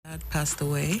had passed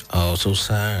away. Oh, so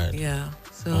sad. Yeah.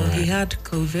 So he had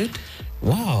COVID.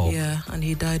 Wow. Yeah, and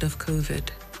he died of COVID.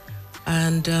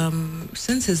 And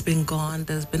since he's been gone,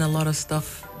 there's been a lot of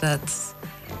stuff that's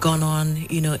gone on,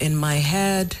 in my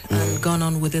head and gone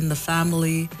on within the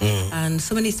family. And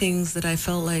so many things that I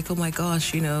felt like, oh my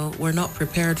gosh, we're not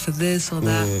prepared for this or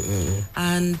that.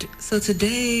 And so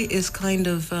today is kind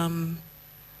of,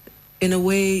 in a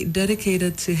way,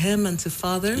 dedicated to him and to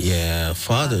fathers. Yeah,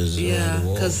 fathers. Yeah,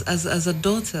 because as a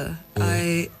daughter,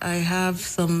 I have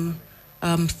some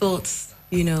thoughts,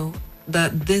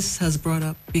 that this has brought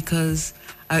up because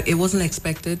it wasn't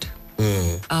expected.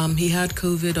 He had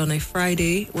COVID on a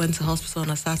Friday, went to hospital on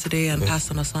a Saturday, and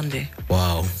passed on a Sunday.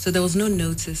 Wow. So there was no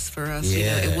notice for us.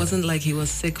 Yeah. It wasn't like he was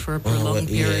sick for a prolonged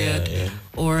period,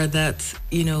 or that,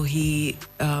 he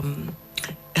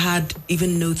had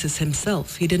even noticed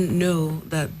himself. He didn't know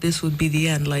that this would be the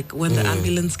end. Like when the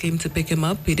ambulance came to pick him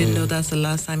up, he didn't know that's the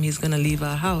last time he's going to leave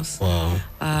our house. Wow.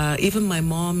 Even my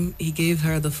mom, he gave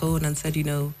her the phone and said,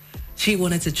 she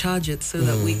wanted to charge it so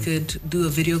that we could do a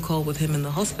video call with him in the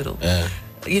hospital.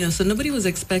 So nobody was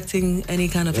expecting any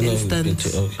kind of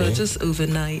instance, but just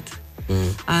overnight.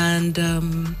 And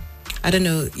I don't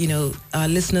know, our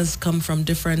listeners come from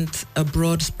a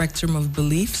broad spectrum of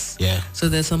beliefs. Yeah. So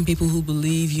there's some people who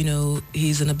believe,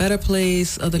 he's in a better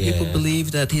place. Other people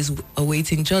believe that he's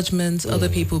awaiting judgment. Other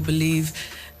people believe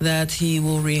that he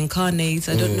will reincarnate.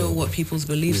 I don't know what people's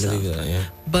beliefs are. That,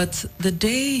 But the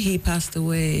day he passed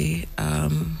away,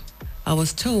 I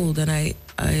was told, and I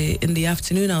in the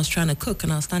afternoon I was trying to cook,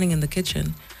 and I was standing in the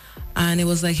kitchen, and it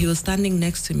was like he was standing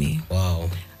next to me. Wow.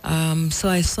 So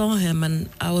I saw him, and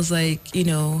I was like,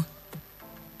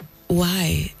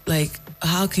 why? Like,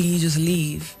 how can you just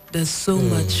leave? There's so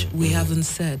much we haven't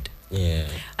said. Yeah.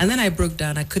 And then I broke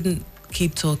down. I couldn't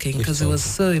keep talking because it was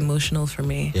so emotional for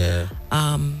me. Yeah.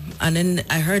 And then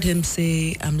I heard him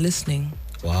say, "I'm listening."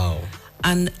 Wow.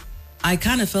 And I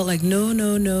kind of felt like, no,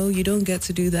 you don't get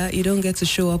to do that. You don't get to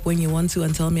show up when you want to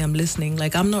and tell me I'm listening.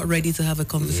 Like, I'm not ready to have a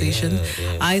conversation.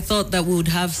 Yeah. I thought that we would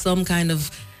have some kind of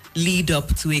lead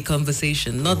up to a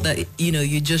conversation, not that,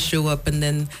 you just show up and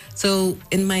then. So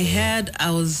in my head,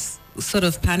 I was sort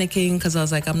of panicking because I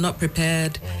was like, I'm not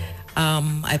prepared.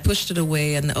 I pushed it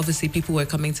away, and obviously people were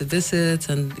coming to visit,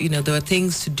 and there were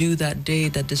things to do that day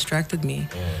that distracted me.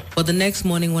 But the next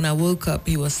morning when I woke up,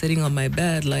 he was sitting on my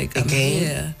bed like, I'm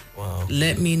here. Wow.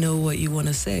 Let me know what you want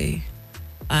to say.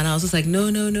 And I was just like, no,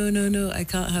 I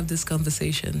can't have this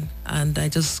conversation. And I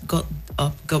just got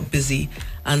up, got busy,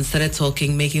 and started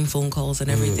talking, making phone calls and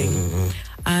everything.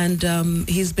 And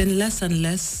he's been less and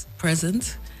less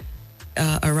present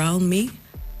around me.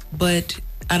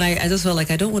 And I just felt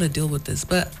like I don't want to deal with this.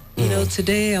 But,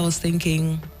 today I was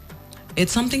thinking,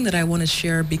 it's something that I want to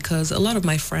share because a lot of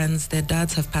my friends, their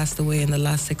dads have passed away in the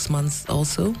last 6 months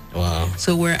also. Wow.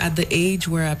 So we're at the age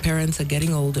where our parents are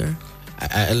getting older.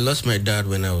 I lost my dad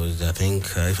when I was, I think,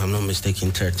 if I'm not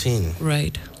mistaken, 13.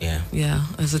 Right. Yeah. Yeah,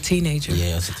 as a teenager.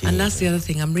 Yeah, as a teenager. And that's the other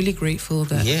thing. I'm really grateful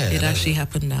that it actually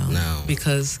happened now.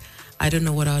 Because I don't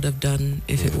know what I would have done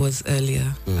if it was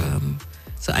earlier.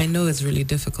 So I know it's really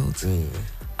difficult.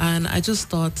 And I just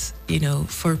thought,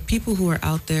 for people who are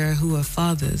out there who are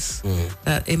fathers,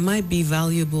 that it might be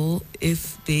valuable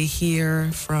if they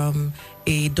hear from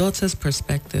a daughter's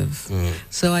perspective.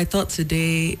 So I thought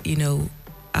today,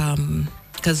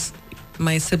 because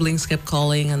my siblings kept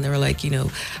calling and they were like,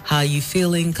 how are you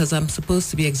feeling? Because I'm supposed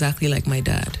to be exactly like my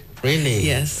dad. Really?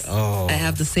 Yes. Oh. I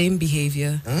have the same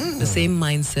behavior, the same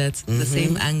mindset, the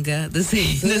same anger, the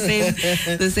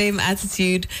same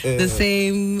attitude, the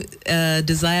same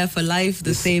desire for life,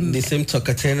 the same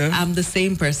Tokatena. I'm the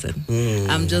same person.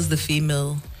 I'm just the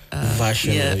female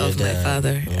version of my dad.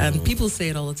 father. And people say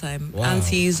it all the time. Wow.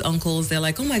 Aunties, uncles, they're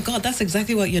like, oh my God, that's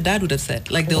exactly what your dad would have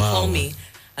said. Like they'll call me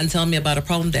and tell me about a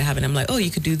problem they're having. I'm like, oh, you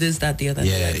could do this, that, the other.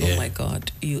 Yeah, like, oh my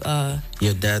God, you are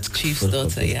your dad's chief's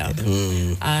daughter,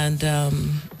 And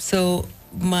so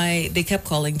they kept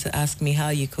calling to ask me, how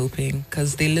are you coping?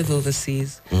 Because they live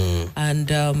overseas. And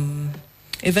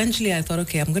eventually I thought,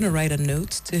 okay, I'm going to write a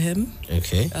note to him.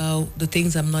 Okay. The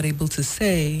things I'm not able to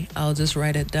say, I'll just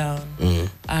write it down.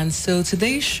 And so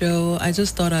today's show, I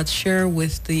just thought I'd share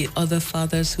with the other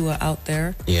fathers who are out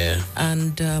there. Yeah.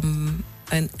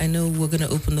 And I know we're going to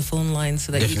open the phone line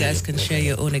so that you guys can share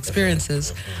your own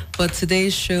experiences. But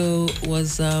today's show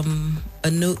was a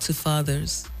note to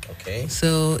fathers. Okay.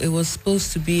 So it was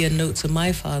supposed to be a note to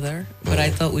my father, but I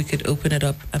thought we could open it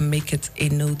up and make it a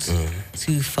note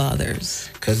to fathers.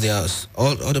 Because there are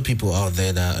all other people out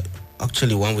there that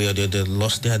actually one way or the other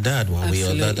lost their dad one way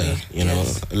or the other.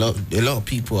 A lot of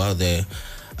people out there,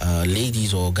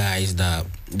 ladies or guys that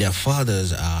their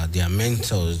fathers are their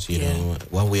mentors, you know,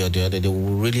 one way or the other, they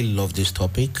will really love this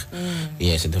topic.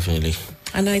 Yes, definitely.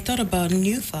 And I thought about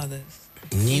new fathers.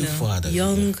 Fathers.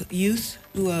 Young youth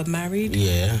who are married,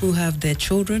 Yeah. who have their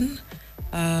children.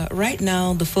 Right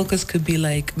now, the focus could be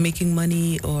like making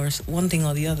money or one thing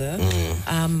or the other.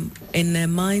 In their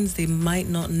minds, they might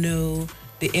not know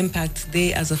the impact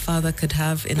they as a father could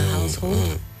have in a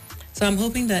household. So I'm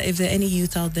hoping that if there are any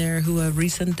youth out there who are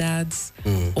recent dads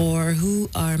or who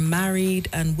are married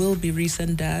and will be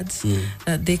recent dads,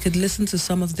 that they could listen to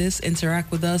some of this,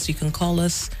 interact with us. You can call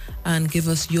us and give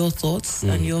us your thoughts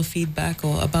and your feedback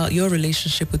or about your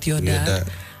relationship with your dad.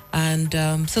 And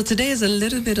so today is a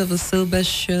little bit of a sober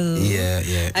show.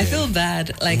 I feel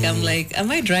bad. Like I'm like, am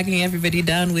I dragging everybody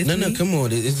down with me? No, come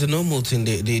on. It's a normal thing.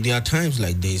 There are times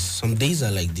like this. Some days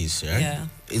are like this, right? Yeah.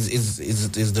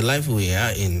 It's the life we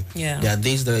are in. Yeah. There are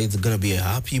days that it's gonna be a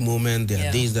happy moment. There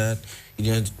are days that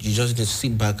you just need to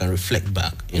sit back and reflect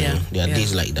back. You know, there are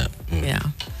days like that. Yeah.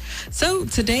 So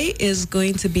today is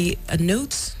going to be a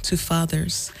note to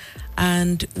fathers.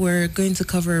 And we're going to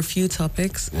cover a few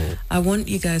topics. I want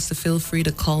you guys to feel free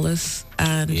to call us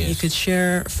and you could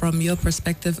share from your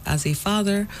perspective as a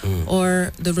father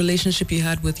or the relationship you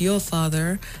had with your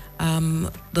father.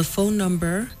 The phone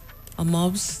number,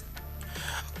 Mobs.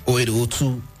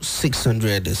 0802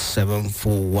 600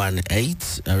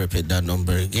 7418. I repeat that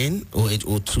number again.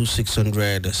 0802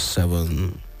 600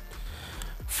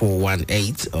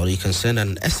 7418, or you can send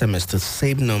an SMS to the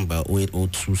same number,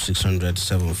 0802 600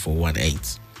 7418.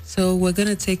 So we're going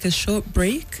to take a short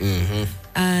break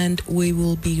and we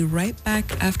will be right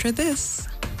back after this.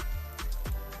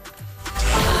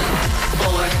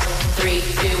 4, 3, 2,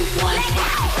 1.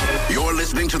 You're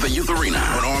listening to the Youth Arena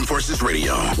on Armed Forces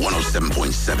Radio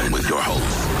 107.7 with your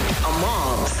hosts,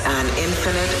 Amobs and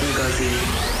Infinite Ngozi.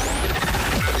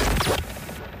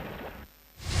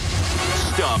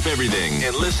 Stop everything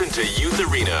and listen to Youth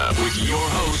Arena with your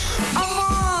hosts,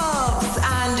 Amobs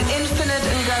and Infinite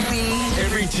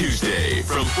Ngozi. every Tuesday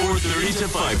from 4:30 to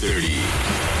 5:30.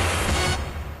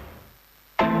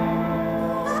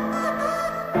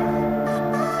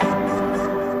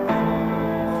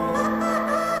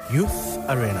 Youth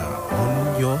Arena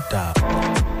on your dial.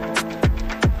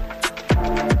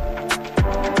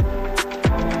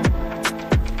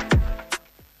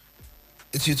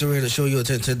 It's Youth Arena show. You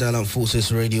attended that on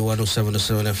Forces Radio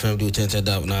 107.7 FM. Do attended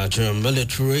that Nigerian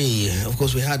military. Of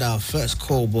course, we had our first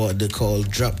call, but the call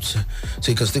dropped. So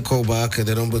you can still call back.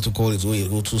 The number to call is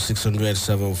 0802 600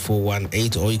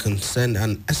 7418, or you can send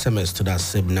an SMS to that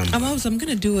same number. Mobs, I'm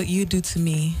going to do what you do to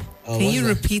me. Can you what's that?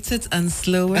 repeat it and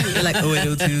slower? You're like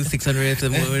 0802 600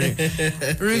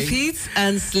 Repeat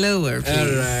and slower, please.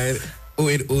 All right.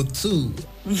 0802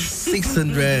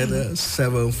 600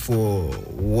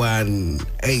 7418.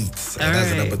 That's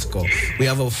the number to call. We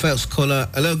have our first caller.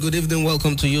 Hello, good evening.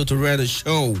 Welcome to You to Read the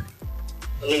Show.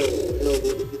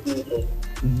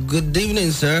 Good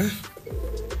evening, sir.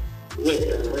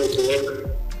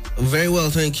 Very well,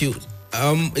 thank you.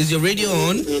 Is your radio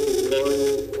on? I'm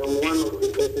one of the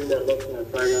persons that lost my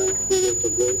father 2 years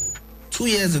ago. 2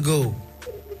 years ago.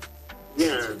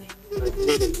 Yeah, I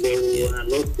did it very when I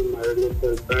lost him, my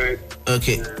relative died.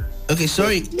 Okay. Okay,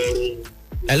 sorry.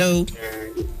 Hello.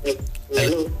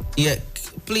 Hello. Yeah,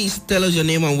 please tell us your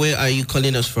name and where are you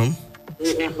calling us from?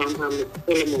 I'm Solomon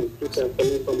Peter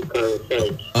coming from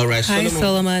Karosai. All right, Hi,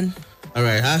 Solomon. All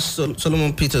right, hi,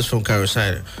 Solomon Peters from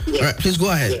Karosai. Yeah. All right, please go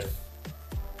ahead. Yeah.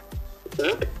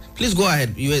 Sir? Please go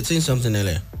ahead. You were saying something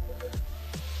earlier.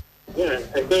 Yeah,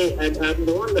 I'm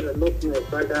the one that lost my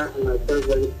father and I felt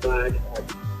very bad.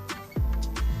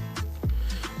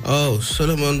 Oh,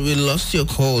 Solomon, we lost your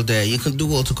call there. You can do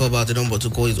well to call back. The number to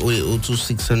call is 0802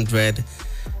 600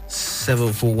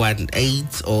 7418,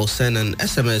 or send an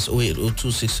SMS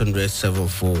 0802 600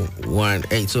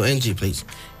 7418. So, NG, please.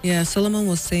 Yeah, Solomon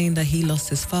was saying that he lost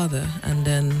his father and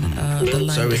then the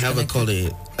line. Sorry, we have a call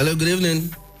here. Hello, good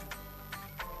evening.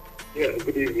 Yeah,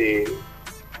 good evening.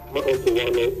 Also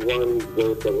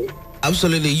 107.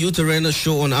 Absolutely. Youth Arena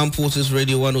show on Armed Forces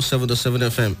Radio 107.7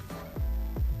 FM.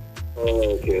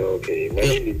 Oh, okay. My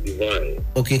name is Divine.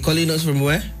 Okay, calling us from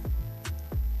where?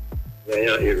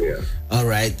 Yaya area. All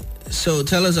right. So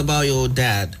tell us about your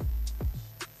dad.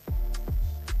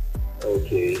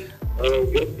 Okay.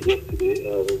 Just yesterday,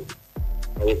 I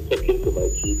was talking to my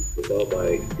kids about my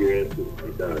experience with my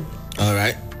dad. All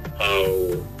right. How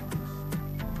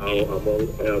I am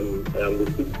the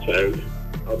sixth child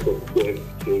out of 12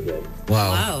 children.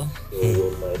 Wow. So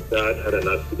when my dad had an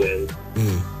accident, I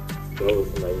was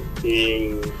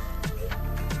 19.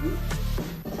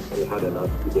 He had an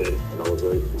accident and I was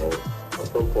very small. At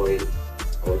some point,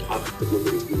 I was asked to go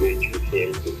to the village with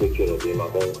him to take care of him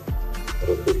among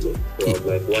other people. So I was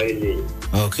like, why me?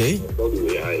 Okay. So the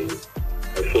way I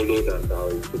followed and I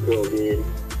took care of him.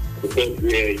 The point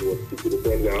where he was sick to the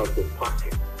point where I had to pack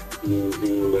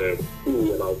the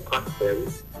food and I'll pack them.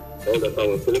 All that I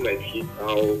was telling my kids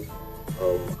how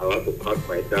I had to pack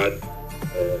my dad,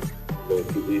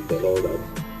 visit and all that.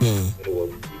 And it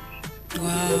was sick.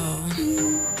 Wow.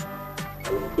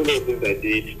 And one of the things I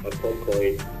did at some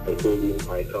point, I told him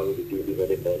I can't be doing this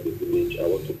anymore in the village. I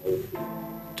want to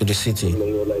move To the city. And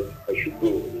they were like, I should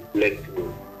go. Let me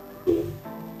go.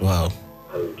 Wow.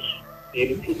 And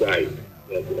till he died,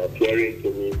 he has been appearing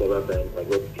to me several times. I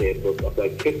got scared, but as I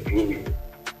kept going,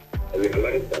 I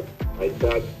realized that my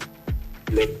dad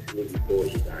left me before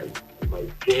he died. And my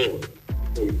God,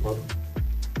 so he passed,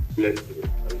 blessed me,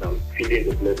 and I'm feeling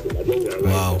the blessing. I don't realize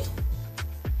Wow.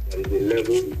 that there is a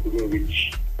level we couldn't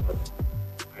reach.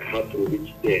 I had to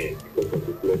reach there because of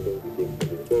the blessing we gave to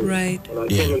me. So Right. when I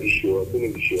came on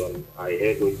the show, and I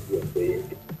heard what you were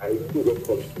saying, I still got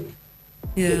touched me.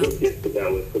 Yeah. So just yesterday, I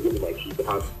was talking to my kids.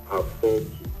 I have 4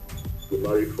 kids. We're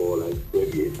married for like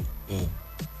 12 years.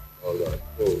 All that.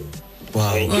 So,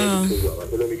 Wow. I enjoy Wow. the program.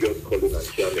 So let me just call in and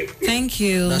share my experience. Thank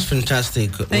you. That's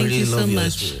fantastic. Thank really you so love your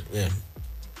much. experience. Yeah.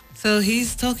 So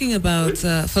he's talking about,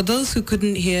 for those who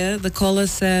couldn't hear, the caller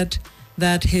said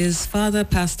that his father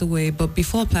passed away, but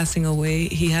before passing away,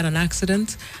 he had an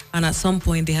accident, and at some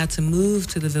point they had to move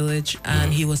to the village,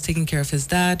 and he was taking care of his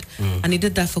dad, and he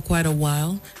did that for quite a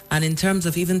while. And in terms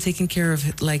of even taking care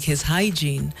of like his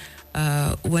hygiene,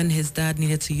 when his dad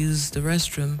needed to use the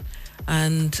restroom,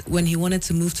 and when he wanted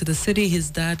to move to the city,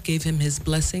 his dad gave him his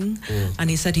blessing,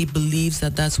 and he said he believes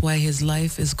that that's why his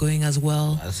life is going as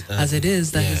well as it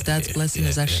is, that his dad's blessing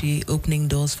is actually opening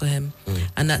doors for him,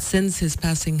 and that since his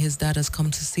passing, his dad has come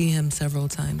to see him several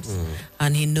times,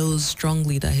 and he knows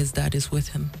strongly that his dad is with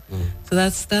him. So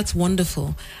that's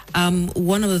wonderful.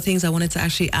 One of the things I wanted to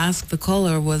actually ask the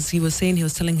caller was, he was saying he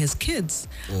was telling his kids,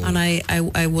 and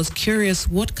I was curious,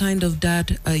 what kind of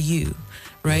dad are you?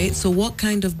 Right? So what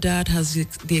kind of dad has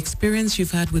the experience you've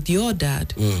had with your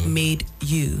dad made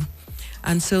you?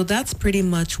 And so that's pretty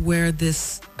much where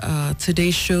this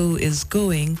today's show is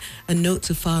going, a note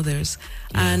to fathers.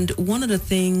 And one of the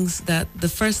things that, the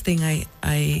first thing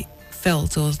I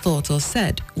felt or thought or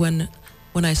said when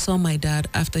I saw my dad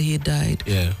after he had died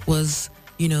was,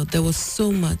 you know, there was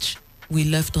so much we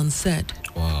left unsaid.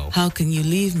 Wow. How can you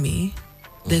leave me?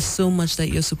 There's so much that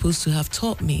you're supposed to have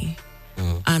taught me.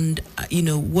 And, you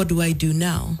know, what do I do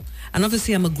now? And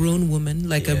obviously I'm a grown woman,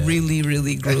 like a really,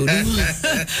 really grown woman.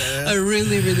 A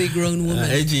really, really grown woman.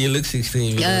 AG, you look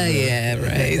 16. Yeah,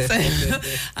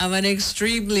 right. I'm an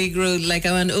extremely grown, like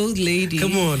I'm an old lady.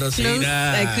 Come on, don't say Close,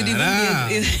 that. I could even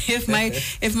be,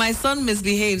 if my son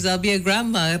misbehaves, I'll be a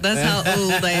grandma. That's how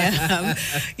old I am,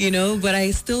 you know. But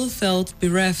I still felt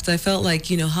bereft. I felt like,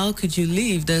 you know, how could you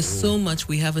leave? There's so much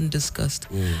we haven't discussed.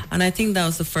 And I think that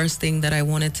was the first thing that I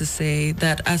wanted to say,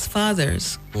 that as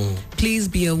fathers, please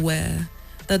be aware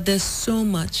that there's so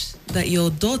much that your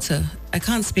daughter, I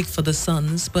can't speak for the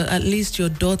sons, but at least your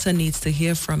daughter needs to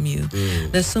hear from you.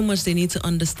 There's so much they need to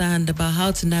understand about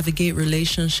how to navigate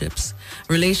relationships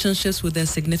with their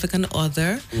significant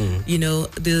other, you know,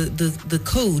 the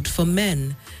code for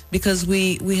men, because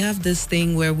we have this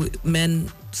thing where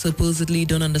men supposedly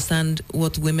don't understand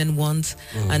what women want,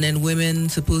 and then women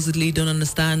supposedly don't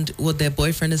understand what their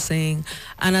boyfriend is saying.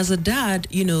 And as a dad,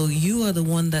 you know, you are the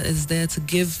one that is there to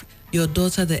give your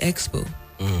daughter the expo,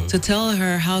 to tell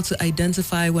her how to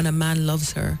identify when a man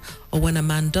loves her or when a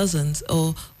man doesn't,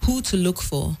 or who to look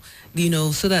for, you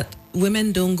know, so that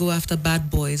women don't go after bad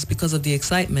boys because of the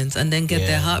excitement and then get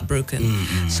their heart broken.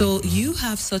 So you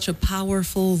have such a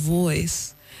powerful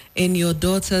voice in your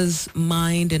daughter's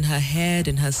mind, in her head,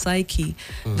 in her psyche,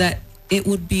 that it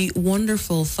would be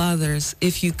wonderful, fathers,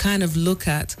 if you kind of look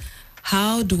at,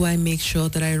 how do I make sure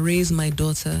that I raise my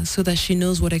daughter so that she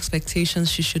knows what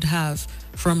expectations she should have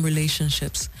from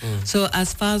relationships? So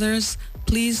as fathers,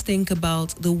 please think about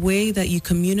the way that you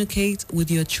communicate with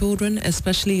your children,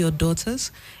 especially your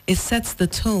daughters. It sets the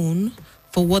tone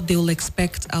for what they will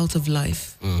expect out of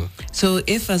life. So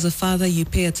if as a father you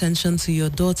pay attention to your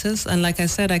daughters, and like I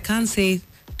said, I can't say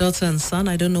daughter and son,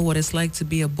 I don't know what it's like to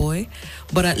be a boy,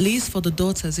 but at least for the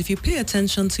daughters, if you pay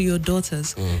attention to your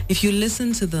daughters, if you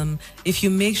listen to them, if you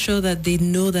make sure that they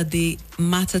know that they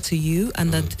matter to you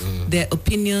and that their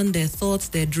opinion, their thoughts,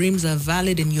 their dreams are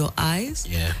valid in your eyes,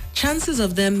 chances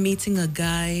of them meeting a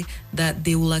guy that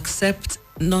they will accept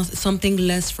not something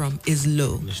less from is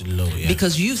low. It's low,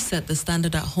 because you've set the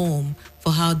standard at home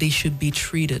for how they should be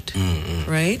treated,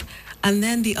 right? And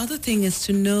then the other thing is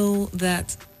to know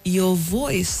that your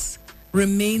voice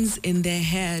remains in their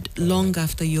head long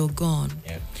after you're gone.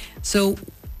 Yeah. So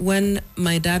when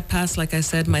my dad passed, like I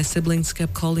said, my siblings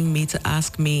kept calling me to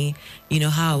ask me,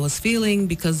 how I was feeling,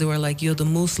 because they were like, you're the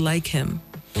most like him.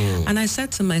 And I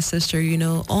said to my sister,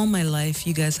 all my life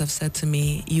you guys have said to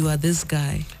me, you are this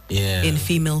guy in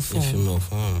female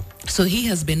form. So he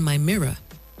has been my mirror.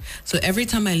 So every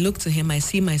time I look to him, I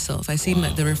see myself. I see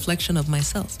the reflection of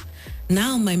myself.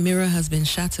 Now my mirror has been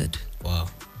shattered. Wow.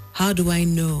 How do I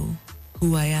know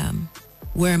who I am?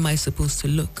 Where am I supposed to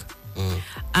look?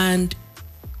 And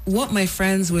what my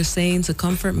friends were saying to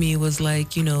comfort me was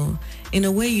like, in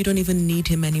a way you don't even need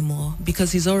him anymore,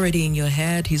 because he's already in your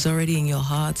head, he's already in your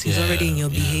heart, he's already in your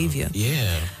behavior.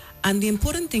 Yeah. And the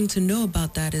important thing to know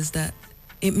about that is that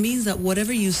it means that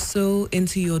whatever you sow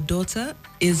into your daughter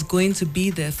is going to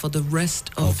be there for the rest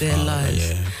of their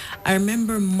lives. Yeah. I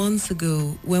remember months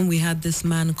ago when we had this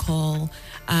man call,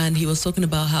 and he was talking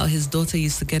about how his daughter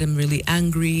used to get him really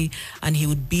angry and he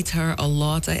would beat her a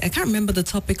lot. I can't remember the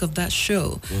topic of that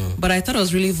show, but I thought it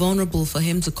was really vulnerable for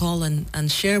him to call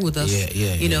and share with us.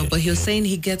 But he was saying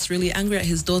he gets really angry at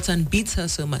his daughter and beats her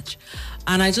so much.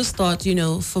 And I just thought,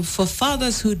 for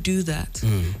fathers who do that,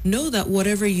 know that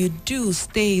whatever you do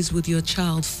stays with your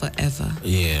child forever.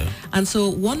 Yeah. And so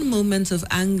one moment of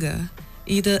anger,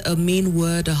 either a mean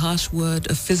word, a harsh word,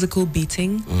 a physical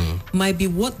beating, might be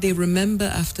what they remember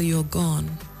after you're gone.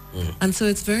 And so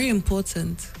it's very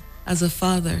important as a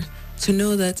father to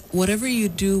know that whatever you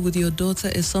do with your daughter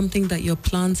is something that you're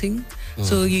planting.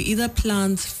 So you either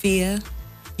plant fear,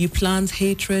 you plant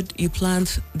hatred, you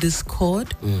plant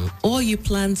discord, or you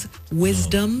plant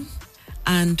wisdom,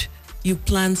 and you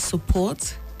plant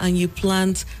support, and you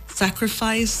plant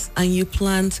sacrifice, and you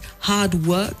plant hard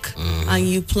work, and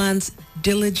you plant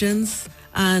diligence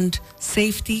and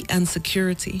safety and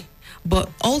security. But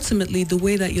ultimately, the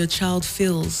way that your child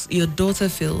feels, your daughter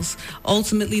feels,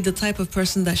 ultimately the type of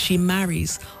person that she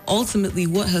marries, ultimately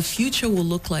what her future will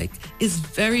look like is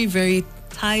very, very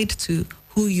tied to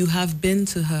who you have been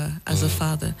to her as a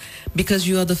father, because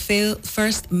you are the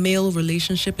first male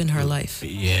relationship in her life.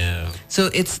 Yeah. So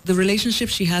it's the relationship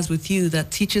she has with you that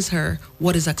teaches her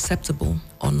what is acceptable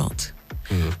or not.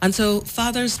 And so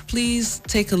fathers, please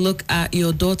take a look at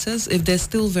your daughters. If they're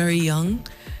still very young,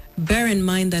 bear in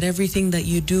mind that everything that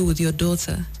you do with your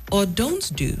daughter or don't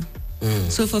do.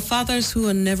 So for fathers who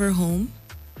are never home,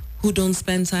 who don't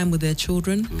spend time with their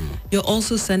children, you're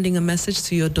also sending a message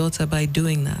to your daughter by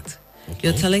doing that.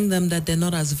 You're telling them that they're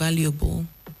not as valuable,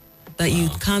 that you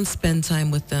can't spend time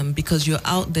with them because you're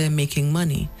out there making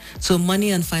money. So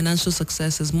money and financial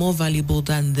success is more valuable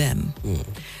than them.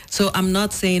 So I'm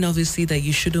not saying obviously that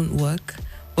you shouldn't work,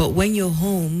 but when you're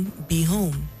home, be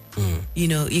home.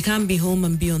 You can't be home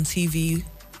and be on TV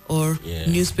or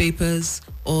newspapers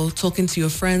or talking to your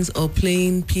friends or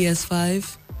playing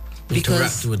PS5.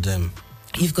 Interact with them.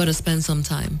 You've got to spend some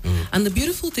time. And the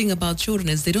beautiful thing about children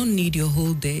is they don't need your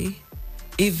whole day.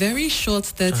 A very short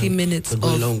 30 minutes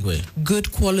of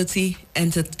good quality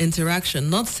interaction,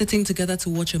 not sitting together to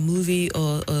watch a movie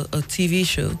or a TV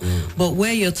show, but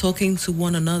where you're talking to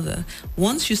one another.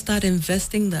 Once you start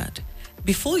investing that,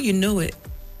 before you know it,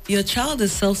 your child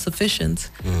is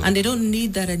self-sufficient and they don't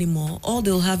need that anymore. All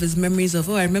they'll have is memories of,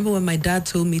 I remember when my dad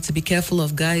told me to be careful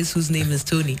of guys whose name is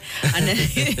Tony. And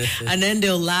then, and then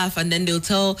they'll laugh and then they'll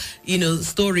tell,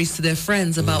 stories to their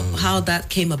friends about how that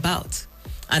came about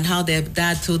and how their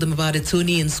dad told them about a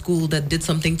Tony in school that did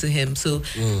something to him. So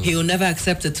he will never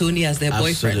accept a Tony as their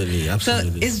boyfriend.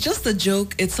 Absolutely. So it's just a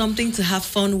joke. It's something to have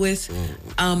fun with.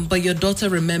 But your daughter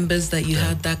remembers that you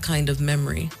had that kind of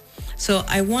memory. So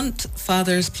I want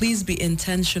fathers, please be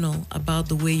intentional about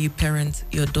the way you parent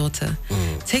your daughter.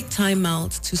 Take time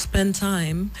out to spend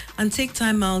time and take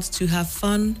time out to have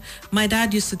fun. My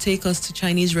dad used to take us to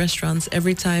Chinese restaurants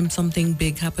every time something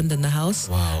big happened in the house.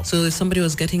 Wow. So if somebody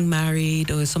was getting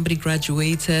married or if somebody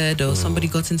graduated or somebody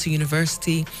got into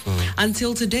university.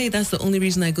 Until today, that's the only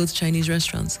reason I go to Chinese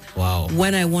restaurants. Wow.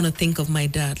 When I want to think of my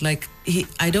dad. Like,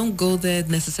 I don't go there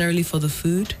necessarily for the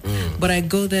food, but I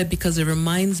go there because it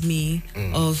reminds me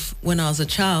of when I was a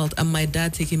child and my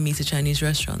dad taking me to Chinese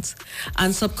restaurants.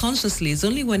 And subconsciously, it's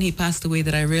only when he passed away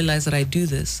that I realized that I do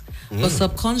this. But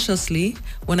subconsciously,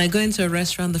 when I go into a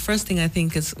restaurant, the first thing I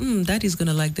think is, daddy's going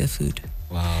to like their food.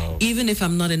 Wow. Even if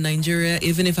I'm not in Nigeria,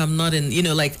 even if I'm not in,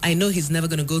 I know he's never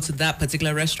going to go to that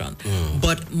particular restaurant.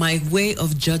 But my way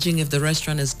of judging if the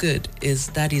restaurant is good is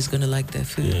daddy's going to like their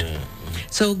food. Yeah.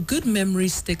 So good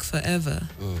memories stick forever.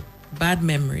 Bad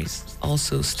memories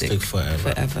also stick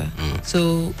forever.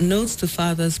 So notes to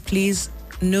fathers, please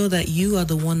know that you are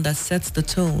the one that sets the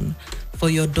tone for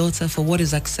your daughter for what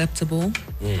is acceptable.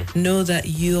 Know that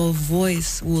your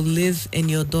voice will live in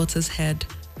your daughter's head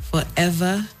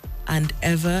forever and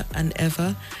ever and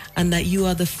ever, and that you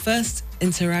are the first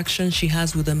interaction she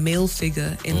has with a male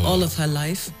figure in all of her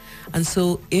life. And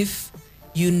so if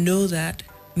you know that,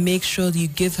 make sure that you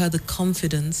give her the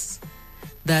confidence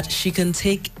that she can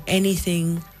take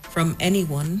anything from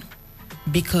anyone,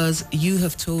 because you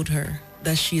have told her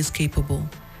that she is capable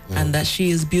and that she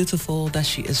is beautiful, that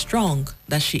she is strong,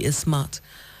 that she is smart.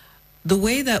 The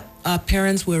way that our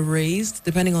parents were raised,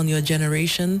 depending on your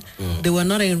generation, they were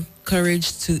not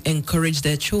encouraged to encourage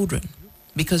their children,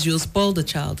 because you'll spoil the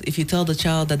child if you tell the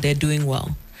child that they're doing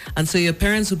well. And so your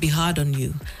parents would be hard on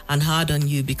you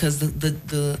because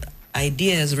the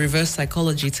idea is reverse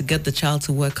psychology to get the child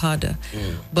to work harder.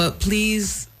 But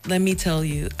please, let me tell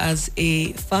you, as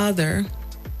a father,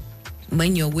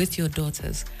 when you're with your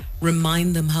daughters,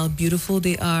 remind them how beautiful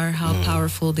they are, how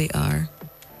powerful they are.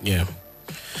 Yeah.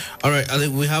 All right, I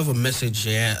think we have a message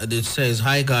here. It says,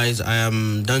 "Hi guys, I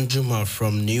am Danjuma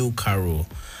from New Caro.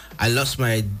 I lost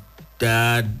my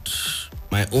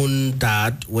own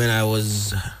dad, when I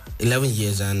was 11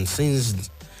 years, and since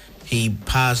he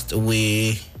passed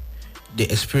away, the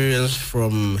experience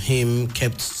from him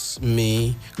kept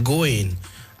me going,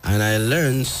 and I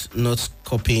learned not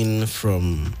copying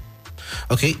from."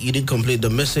 Okay, you didn't complete the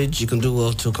message. You can do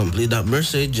well to complete that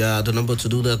message. The number to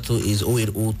do that too is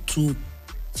 0802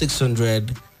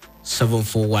 600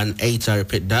 7418. I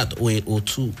repeat that,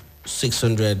 0802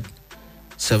 600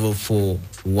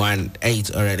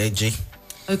 7418. All right, AJ.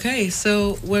 Okay,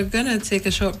 so we're gonna take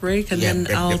a short break, and then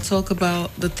I'll talk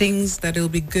about the things that it'll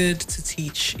be good to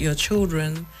teach your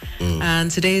children. And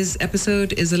today's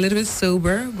episode is a little bit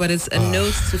sober, but it's a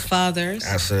note to fathers.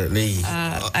 Absolutely.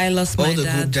 I lost my all the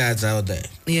dad. good dads out there.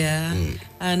 Yeah,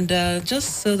 and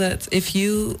just so that if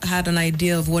you had an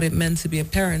idea of what it meant to be a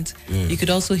parent, you could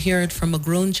also hear it from a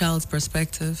grown child's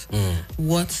perspective,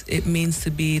 what it means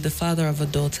to be the father of a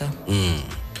daughter.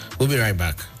 We'll be right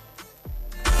back.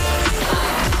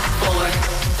 4,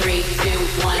 3, 2,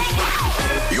 1.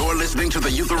 You're listening to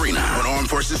the Youth Arena on Armed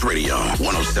Forces Radio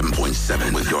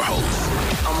 107.7 with your hosts,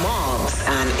 Amobs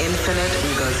and Infinite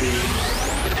Ngozi.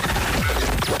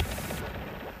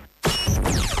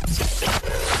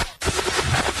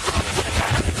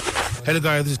 Hello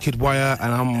guys, this is Kid Wire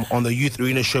and I'm on the Youth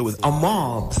Arena show with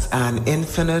Amobs and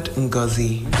Infinite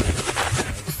Ngozi.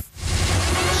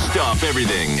 Stop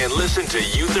everything and listen to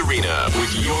Youth Arena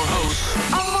with your hosts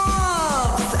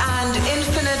Amobs and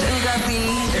Infinite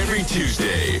Ngozi. every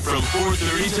Tuesday from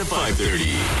 4:30 to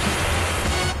 5:30.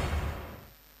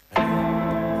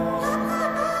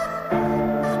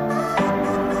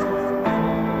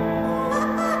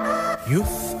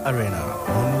 Youth Arena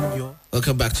on your...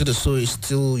 Welcome back to the show. It's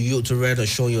still Youth Arena,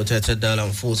 show your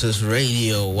Dial Forces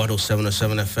Radio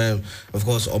 107.7 FM. Of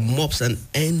course, Mops and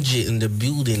NG in the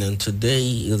building, and today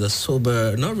is a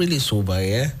sober, not really sober,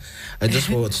 yeah. I just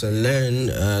want to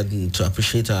learn to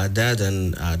appreciate our dad,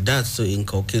 and our dads to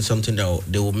inculcate something that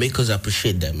they will make us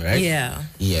appreciate them, right? Yeah.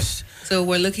 Yes. So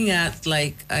we're looking at,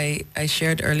 like I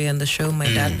shared earlier in the show, my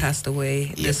dad passed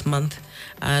away this month,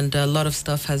 and a lot of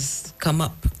stuff has come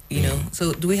up, you know.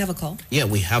 So do we have a call? Yeah,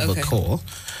 we have a call.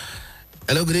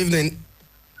 Hello, good evening.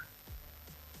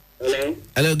 Hello?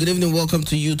 Hello, good evening. Welcome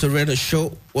to Youth Arena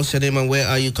show. What's your name and where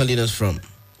are you calling us from?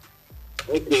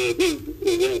 Okay, this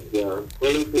is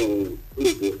calling from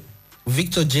Egypt.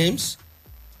 Victor James?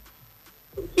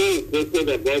 They said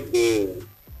about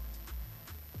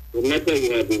the matter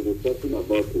you have been discussing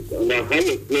about it. And I have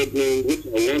a problem which I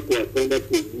want to attend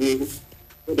to you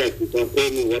so that you can tell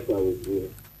me what I will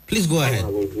do. Please go ahead. How I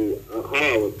will do, how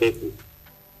I will take it.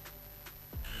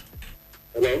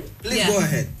 Hello? Please go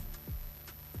ahead.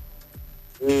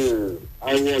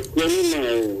 I was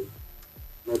planning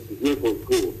my degree for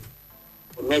school.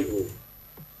 For husband.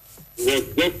 It was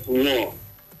just small.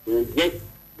 It was just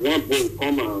one boy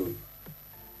come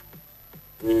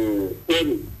and tell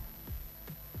me.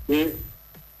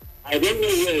 I don't know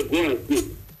where I go and sit.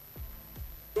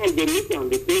 So the meeting,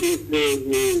 the parents,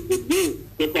 the being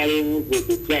preparing for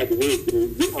the child, the way they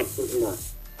do a personal,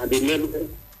 and they never,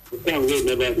 the child will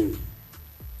never do.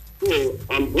 So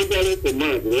I'm preparing for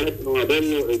mine. Right now, I don't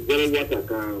know exactly what I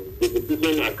can, the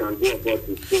decision I can do about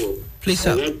it. So Please,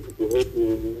 sir. I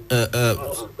want to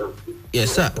help me.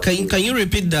 Yes, sir. Can you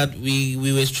repeat that?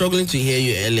 We were struggling to hear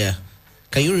you earlier.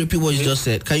 Can you repeat what you just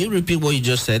said? Can you repeat what you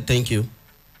just said? Thank you.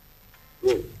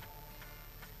 Yes.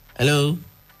 Hello?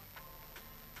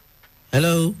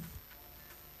 Hello?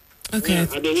 Okay. I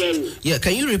don't know. Yeah,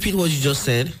 can you repeat what you just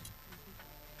said?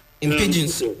 In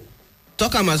pigeons.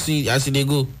 Talk am as they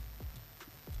go.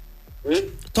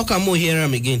 Talk am more hear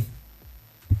am again.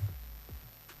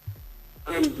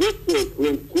 I'm Joseph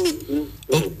from Kudu.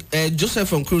 Joseph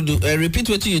from Kudu. Repeat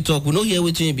what you talk. We don't hear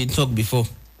what you been talk before.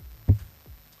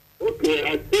 Okay,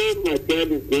 I think my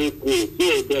child is going cool.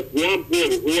 So there's one boy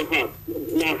who has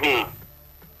Naha.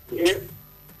 Yeah?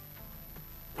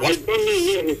 I don't know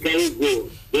where he can go.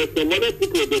 There's some other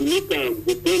people that meet him.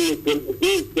 They tell me to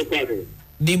be separate.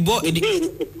 The boy. I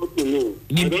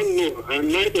don't know. I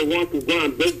might want to go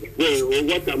and beg the boy or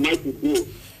what am I to do.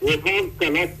 We have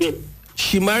character.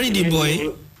 She married the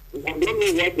boy. I don't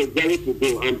know what exactly to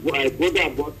do. I bother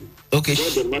about it. Okay.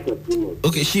 The matter too much.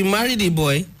 Okay, she married the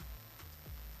boy.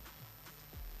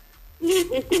 He's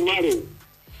going to marry.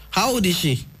 How old is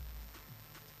she?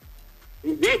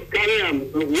 He just carry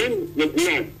him when the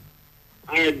man.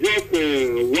 I just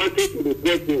wanted to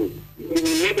request him. He will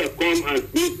never come and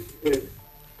see.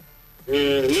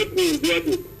 Let me enjoy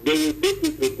it. They will take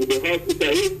it to the hospital.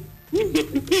 If the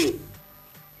people,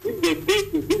 if they take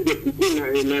to see the people in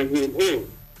his home,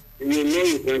 he will know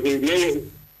it and he will know it.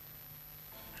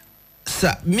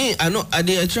 Sir, me, I know. I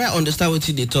try to understand what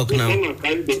they talk now. Come and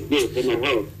carry the bill to my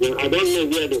house. I don't know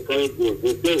where they carry it.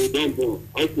 They say he don't born.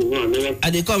 I see no, I never.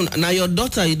 And they come now. Your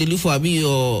daughter, you live for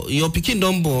your pikin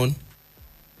don't born.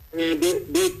 The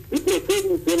people say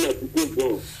me say my pikin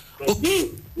born. But me,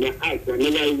 my eyes, I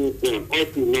never even see him. I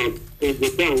see now. It's the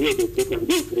time where they take him.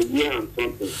 This is a year and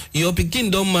something. Your pikin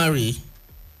don't marry.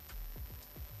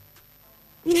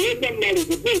 He never married.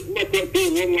 The best matter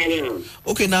thing won't marry him.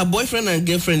 Okay, now boyfriend and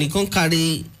girlfriend, you can't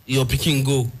carry your pikin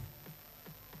go.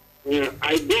 Yeah,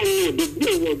 I don't know. The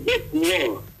bill was just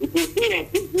more. If you say that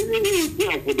it's really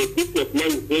there for the peace of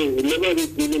mind, saying he never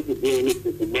reached willing to do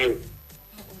anything to marry.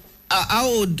 How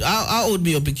old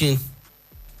be your pikin?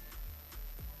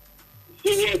 She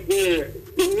was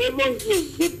 11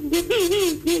 years. The day he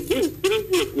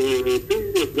 3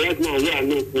 years right now where I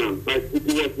know from. But it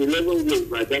was 11 years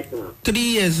by that time. 3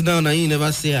 years now you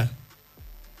never see her.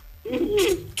 2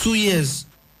 years. 2 years.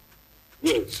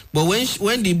 Yes. But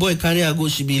when the boy carry her go,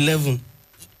 she be 11.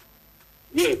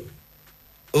 Yes.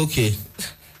 Okay.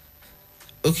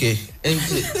 Okay.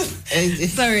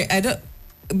 Sorry, I don't.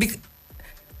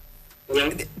 Hello?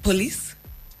 Police?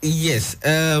 Yes.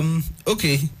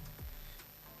 Okay.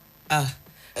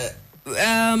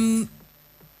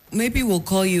 Maybe we'll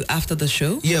call you after the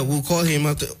show. Yeah, we'll call him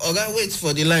after. Okay, wait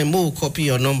for the line. We'll copy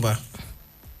your number.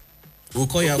 We'll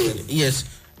call you after. Yes.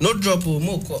 No drop.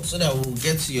 We'll call so that we'll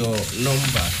get your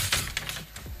number.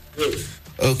 Yes.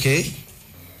 Okay.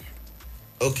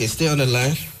 Okay, stay on the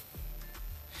line.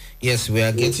 Yes, we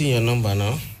are getting your number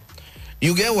now.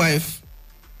 You get wife?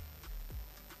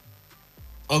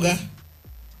 Okay.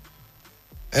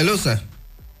 Hello, sir.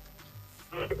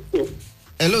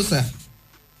 Hello, sir.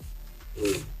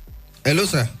 Hello,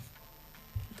 sir.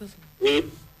 Yes.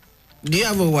 Do you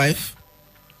have a wife?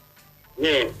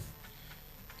 No.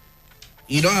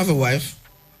 You don't have a wife?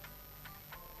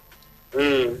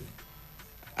 You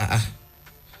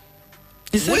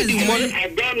said Where the money? I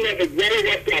don't know exactly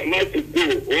what I might to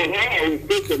do or how I will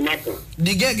face the matter.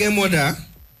 The girl get mother?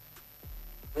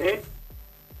 Huh?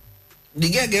 The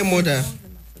girl get mother?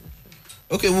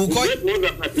 Okay, we'll call you.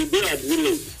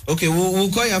 Okay, we'll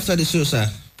call you after the show, sir.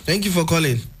 Thank you for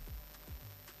calling.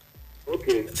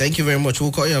 Okay. Thank you very much.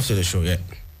 We'll call you after the show, yeah.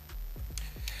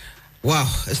 Wow,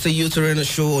 it's the Youth Arena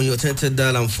show on your Tented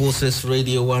Dial and Forces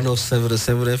Radio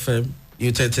 107.7 FM.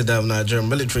 You Tented Dial Nigerian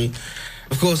Military.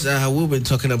 Of course, we've been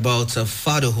talking about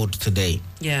fatherhood today.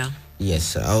 Yeah.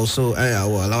 Yes, also I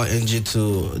will allow Angie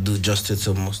to do justice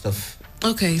to most of.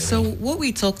 Okay, so what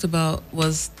we talked about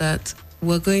was that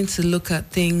we're going to look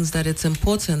at things that it's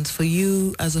important for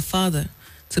you as a father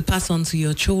to pass on to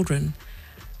your children.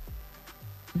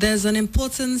 There's an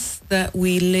importance that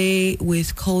we lay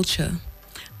with culture.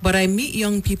 But I meet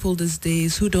young people these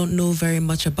days who don't know very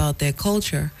much about their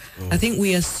culture. I think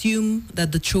we assume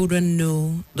that the children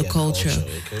know the culture,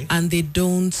 okay. and they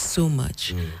don't so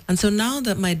much. And so now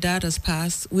that my dad has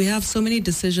passed, we have so many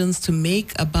decisions to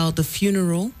make about the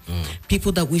funeral,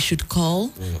 people that we should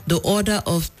call, the order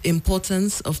of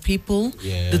importance of people,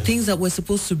 the things that we're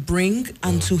supposed to bring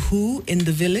and to who in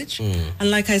the village. And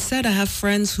like I said, I have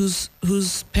friends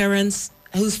whose parents,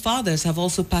 whose fathers have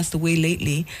also passed away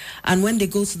lately, and when they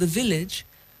go to the village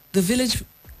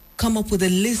come up with a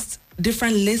list,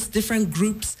 different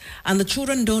groups, and the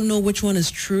children don't know which one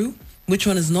is true, which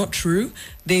one is not true.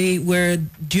 They were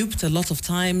duped a lot of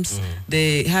times.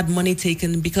 They had money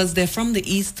taken because they're from the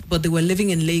East, but they were living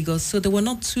in Lagos, so they were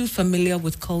not too familiar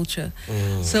with culture.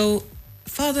 So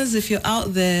fathers, if you're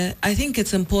out there, I think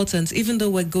it's important, even though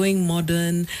we're going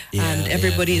modern and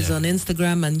everybody is on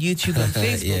Instagram and YouTube and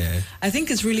Facebook, I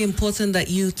think it's really important that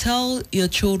you tell your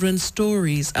children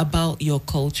stories about your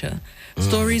culture,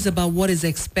 stories about what is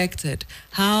expected,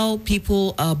 how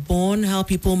people are born, how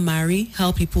people marry,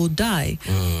 how people die,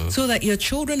 so that your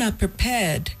children are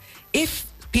prepared if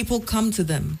people come to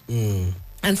them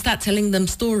and start telling them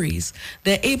stories.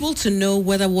 They're able to know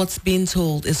whether what's being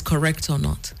told is correct or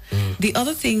not. The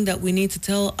other thing that we need to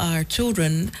tell our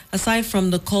children, aside from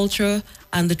the culture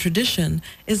and the tradition,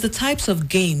 is the types of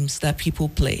games that people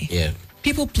play.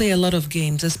 People play a lot of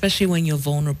games, especially when you're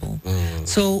vulnerable.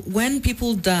 So when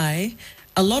people die,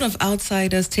 a lot of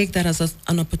outsiders take that as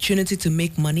an opportunity to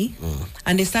make money,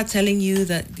 and they start telling you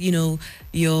that, you know,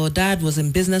 your dad was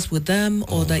in business with them,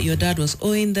 or that your dad was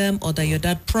owing them, or that your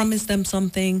dad promised them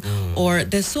something, or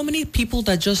there's so many people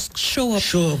that just show up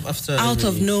after out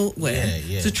of nowhere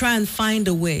to try and find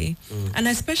a way. And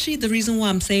especially the reason why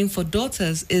I'm saying for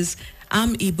daughters is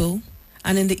I'm Igbo.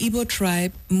 And in the Igbo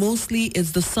tribe, mostly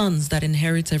it's the sons that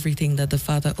inherit everything that the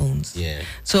father owns.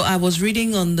 So I was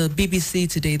reading on the BBC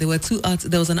today, there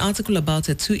was an article about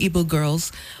it, 2 Igbo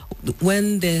girls,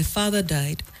 when their father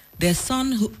died, the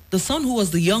son who was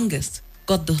the youngest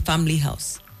got the family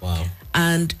house.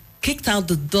 And kicked out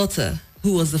the daughter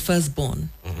who was the firstborn,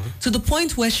 to the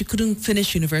point where she couldn't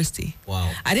finish university.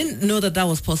 I didn't know that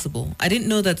was possible. I didn't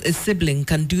know that a sibling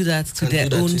can do that to their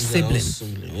own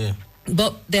sibling.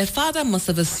 But their father must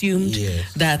have assumed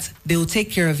that they will take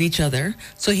care of each other.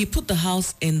 So he put the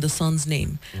house in the son's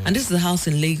name. And this is the house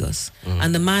in Lagos.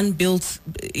 And the man built,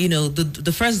 you know,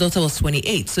 the first daughter was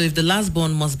 28. So if the last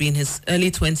born must be in his early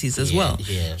 20s as well.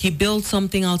 He built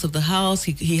something out of the house.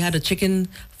 He had a chicken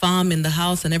farm in the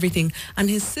house and everything. And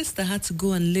his sister had to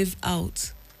go and live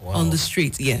out on the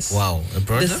street. A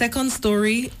brother? The second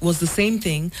story was the same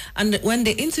thing. And when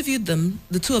they interviewed them,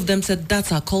 the two of them said,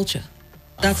 that's our culture.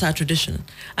 That's our tradition.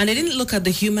 And they didn't look at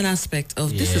the human aspect of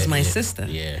this is my sister.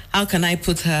 How can I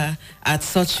put her at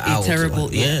such a terrible...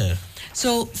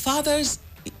 So fathers,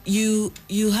 you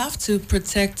have to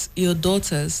protect your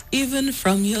daughters even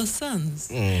from your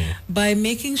sons by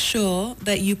making sure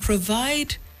that you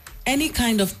provide any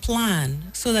kind of plan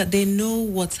so that they know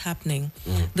what's happening.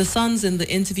 The sons in the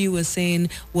interview were saying,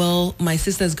 well, my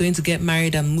sister is going to get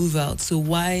married and move out, so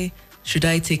why should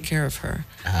I take care of her?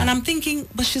 And I'm thinking,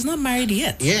 but she's not married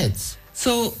yet.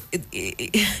 So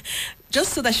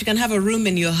just so that she can have a room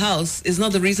in your house is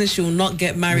not the reason she will not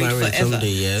get married forever.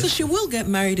 Someday, so she will get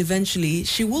married eventually.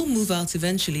 She will move out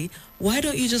eventually. Why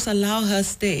don't you just allow her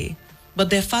stay? But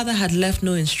their father had left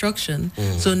no instruction.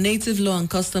 So native law and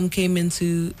custom came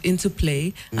into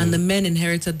play, and the men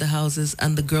inherited the houses,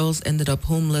 and the girls ended up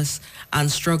homeless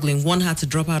and struggling. One had to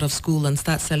drop out of school and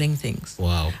start selling things.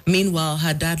 Meanwhile,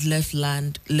 her dad left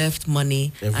land, left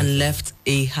money, and left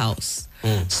a house.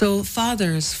 So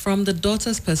fathers, from the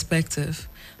daughter's perspective,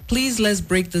 please let's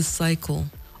break this cycle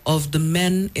of the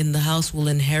men in the house will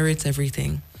inherit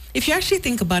everything. If you actually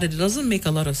think about it, it doesn't make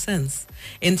a lot of sense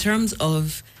in terms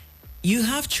of you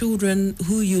have children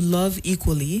who you love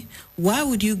equally. Why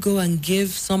would you go and give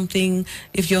something,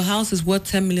 if your house is worth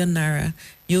 10 million naira,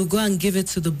 you'll go and give it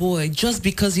to the boy just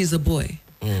because he's a boy?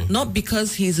 Not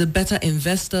because he's a better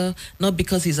investor, not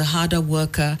because he's a harder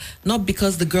worker, not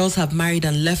because the girls have married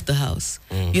and left the house.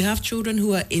 You have children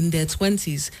who are in their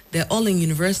 20s, they're all in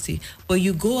university, but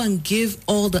you go and give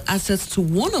all the assets to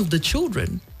one of the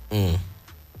children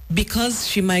because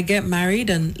she might get married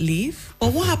and leave.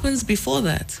 But what happens before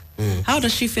that? How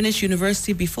does she finish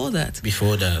university before that?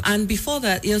 And before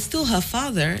that, you're still her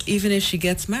father, even if she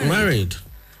gets married.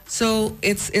 So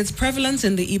it's prevalent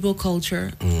in the Igbo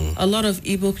culture. A lot of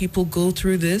Igbo people go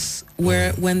through this,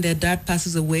 where when their dad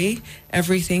passes away,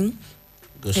 everything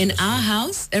in our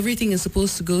house, everything is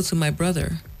supposed to go to my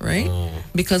brother, right?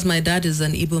 Because my dad is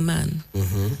an Igbo man.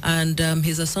 And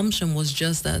his assumption was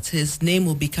just that his name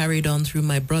will be carried on through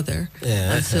my brother.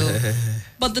 And so,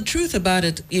 but the truth about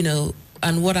it, you know,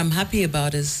 and what I'm happy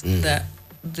about is that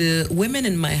the women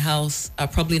in my house are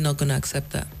probably not going to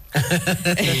accept that.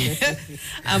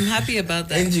 I'm happy about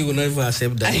that. Angie will never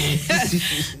accept that.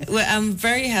 Well, I'm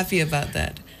very happy about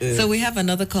that. So we have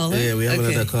another caller? Yeah, we have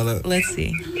another caller. Let's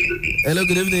see. Hello,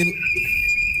 good evening.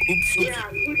 Yeah,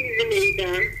 good evening,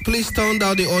 sir. Please turn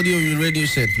down the audio on your radio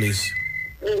set, please.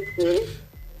 Okay.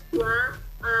 Ma,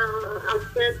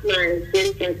 accept my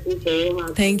sympathy for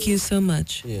you. Thank you so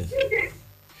much. Yeah.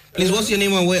 Please, what's your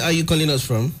name and where are you calling us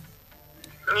from?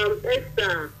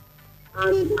 Esther.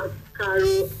 I'm at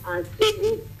Karu at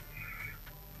Ebu.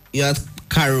 You're at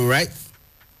Karu, right?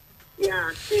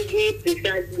 Yeah, Peggy,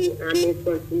 precisely. I'm a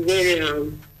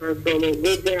Considerian. I'm from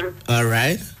Ogoja. All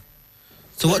right.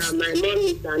 So what's... My mom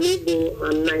is an Igbo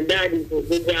and my dad is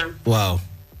Ogoja. Wow.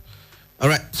 All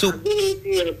right. So... I've been into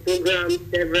your program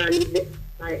several...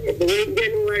 In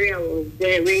January, I was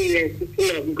there when you were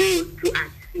speaking of gold to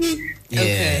achieve. Yeah.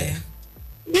 Okay.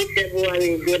 This February,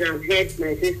 again, I've heard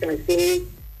my sister saying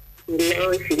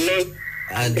she lost.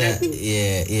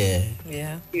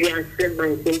 Yeah. You accept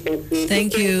my sympathy.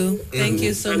 Thank you. Thank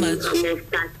you so much. I'm of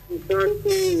 30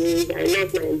 years. I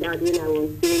lost my dad when I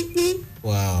was 20.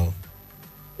 Wow.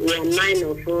 We are 9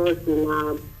 of us in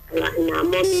our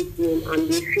mommy's room. I'm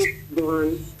the 5th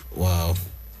born. Wow.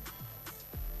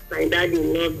 My daddy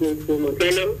loved me so much.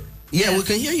 Hello? Yeah, we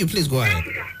can hear you. Please go ahead.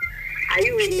 Are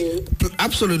you with me?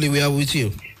 Absolutely, we are with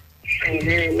you.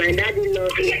 My daddy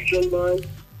loved me so much.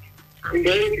 I'm the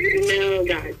only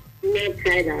female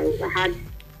child I had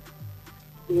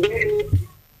very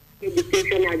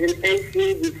education as an MC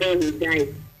before he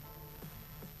died.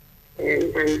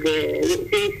 And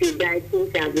since he died,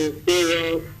 things have been so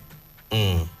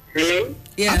rough. Hello?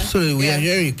 Yeah. Absolutely, we are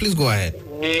hearing you. Please go ahead.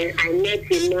 I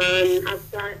met a man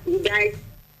after he died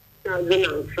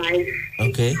 2005.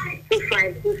 Okay.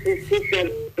 25,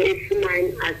 267,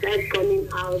 89. I started coming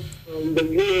out from the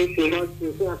VA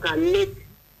hospital so I can make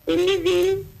a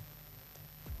living.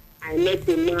 I met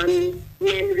a man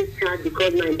named Richard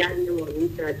because my dad name was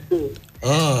Richard too.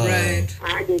 Oh. Right. I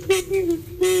had a baby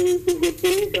with me. He's a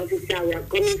police officer. We are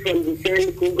coming from the same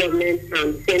local government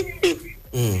and same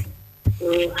state. So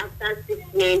after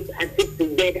 6 months, I took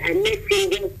to bed. I met him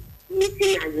just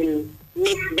meeting as a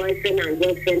next boyfriend and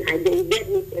girlfriend. I didn't get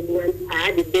meet everyone. I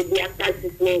had a baby after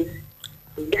 6 months.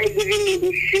 The guy giving me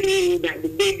this feeling that the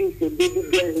baby is a baby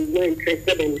girl. He's not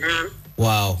interested in her.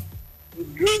 Wow. He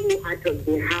drew me out of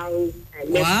the house. I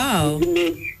left Wow. the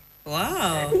village.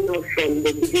 Wow. From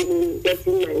the beginning,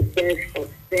 getting myself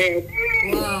upset.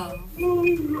 Wow.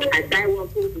 I started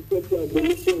working to take care of the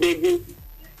little baby.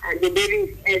 And the baby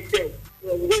is excellent. It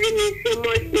was giving me so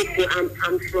much issue.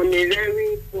 I'm from a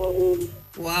very poor home.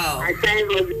 Wow. I started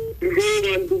doing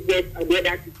one business or the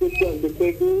other to take care of the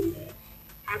baby.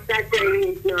 After 10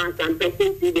 years now, as I'm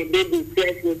talking to the baby,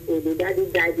 12 years old, the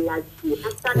daddy died last year.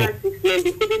 After that 6 months,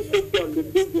 they couldn't take care of the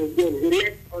baby again. They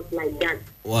left us like that.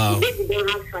 Wow. The baby don't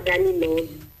have fatherly love.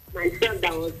 Myself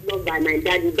that was loved by my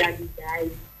daddy died.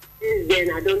 Since then,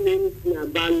 I don't know anything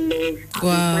about love. Wow.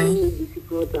 I'm finding it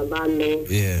difficult about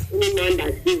love. Yeah. Any man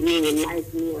that sees me will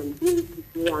like me and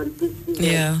beautiful and peaceful.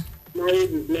 Yeah.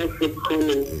 Marriage is not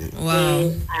forthcoming. Wow.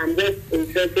 So I'm just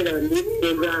interested on this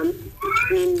program.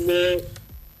 Seeing more.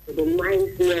 It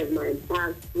reminds me of my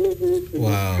past, making me to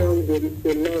Wow. strong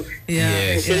the love. Yeah.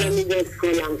 Yes. So let me just call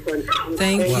and continue.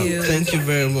 Thank Wow. you. Thank you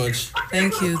very much.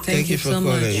 Thank you. Thank you for so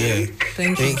calling. much. Yeah.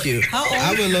 Thank you. How old?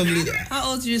 Have a lovely...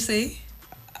 How old did you say?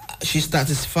 She's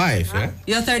 35, yeah?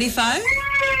 You're 35?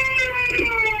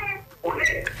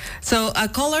 So a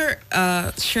caller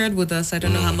shared with us, I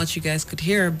don't know how much you guys could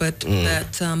hear, but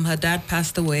that her dad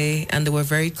passed away and they were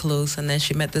very close, and then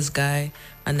she met this guy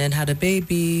and then had a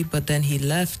baby, but then he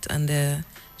left and the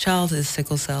child is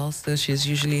sickle cell, so she's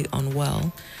usually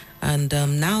unwell. And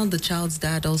now the child's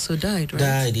dad also died, right?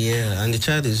 Died, yeah. And the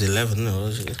child is 11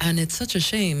 now. And it's such a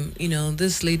shame. You know,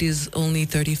 this lady is only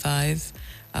 35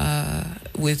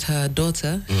 with her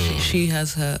daughter. She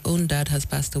has her own dad has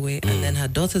passed away, and then her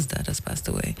daughter's dad has passed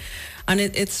away. And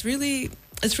it's really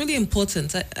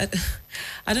important.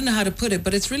 I don't know how to put it,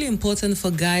 but it's really important for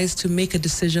guys to make a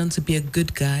decision to be a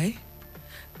good guy,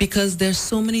 because there's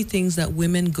so many things that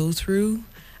women go through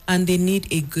and they need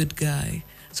a good guy.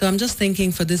 So I'm just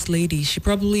thinking for this lady, she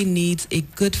probably needs a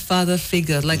good father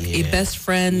figure, like a best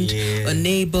friend, a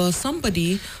neighbor,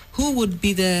 somebody who would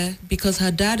be there because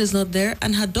her dad is not there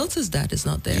and her daughter's dad is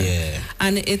not there. Yeah.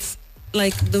 And it's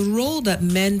like the role that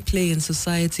men play in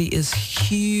society is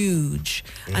huge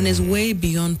and is way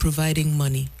beyond providing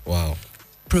money. Wow.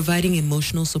 Providing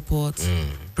emotional support,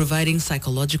 providing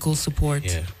psychological support,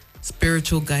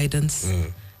 spiritual guidance.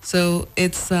 So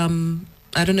it's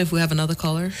I don't know if we have another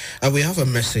caller. We have a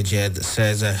message here that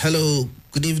says, hello,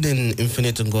 good evening,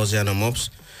 Infinite Ngozi and Mops.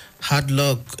 Hard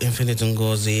luck, Infinite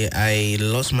Ngozi. I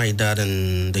lost my dad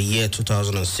in the year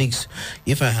 2006.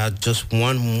 If I had just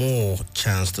one more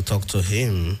chance to talk to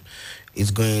him,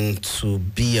 it's going to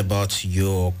be about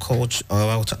your culture,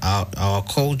 about our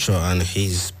culture and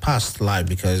his past life,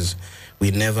 because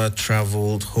we never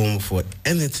traveled home for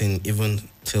anything, even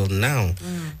till now.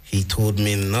 He told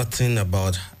me nothing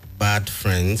about bad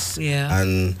friends,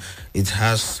 and it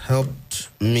has helped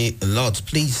me a lot.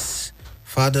 Please,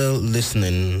 father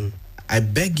listening, I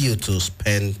beg you to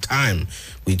spend time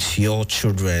with your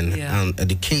children and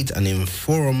educate and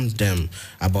inform them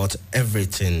about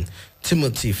everything.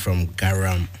 Timothy from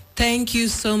Garam. Thank you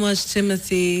so much,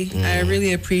 Timothy. I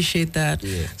really appreciate that.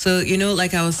 Yeah. So,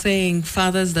 like I was saying,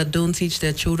 fathers that don't teach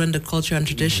their children the culture and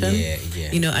tradition,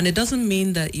 and it doesn't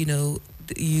mean that,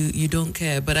 you don't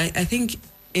care. But I think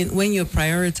when you're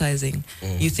prioritizing,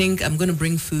 you think, I'm going to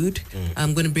bring food,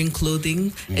 I'm going to bring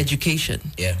clothing, education.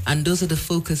 Yeah. And those are the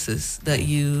focuses that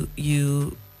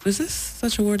you is this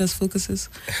such a word as focuses?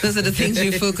 Those are the things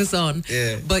you focus on.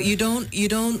 Yeah. But you don't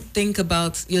think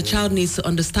about your child needs to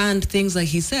understand things like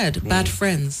he said, bad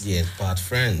friends. Yes, bad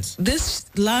friends. This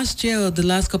last year or the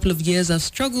last couple of years, I've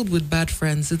struggled with bad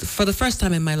friends for the first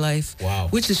time in my life. Wow.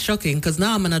 Which is shocking because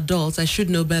now I'm an adult. I should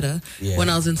know better. Yeah. When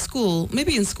I was in school,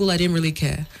 maybe in school I didn't really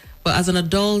care. But as an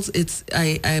adult,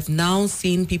 I've now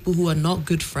seen people who are not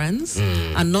good friends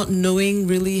and not knowing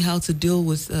really how to deal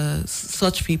with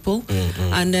such people.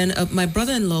 And then my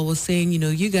brother-in-law was saying,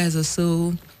 you guys are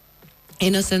so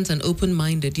innocent and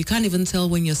open-minded. You can't even tell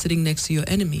when you're sitting next to your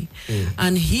enemy.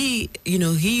 And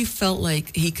he felt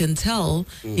like he can tell,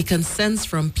 he can sense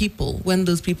from people when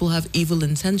those people have evil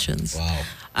intentions. Wow.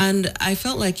 And I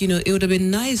felt like, it would have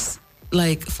been nice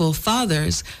for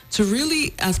fathers to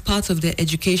really, as part of their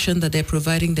education that they're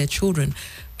providing their children,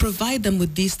 provide them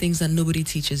with these things that nobody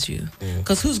teaches you.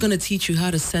 Because who's going to teach you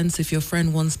how to sense if your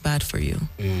friend wants bad for you?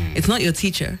 It's not your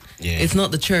teacher. Yeah. It's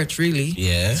not the church, really.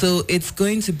 Yeah. So it's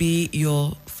going to be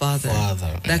your father.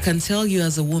 That can tell you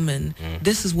as a woman,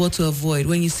 this is what to avoid.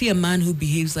 When you see a man who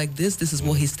behaves like this is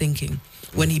what he's thinking.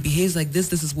 When he behaves like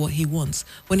this is what he wants.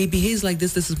 When he behaves like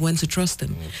this is when to trust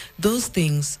him. Those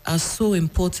things are so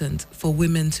important for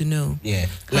women to know. Yeah,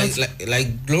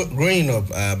 growing up,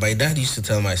 my dad used to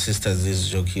tell my sisters this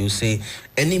joke. He would say,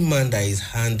 any man that his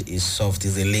hand is soft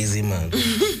is a lazy man.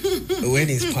 When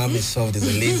his palm is soft is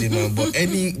a lazy man. But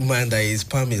any man that his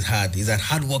palm is hard is a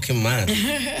hard-working man.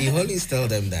 He always tell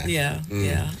them that. Yeah.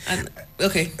 And,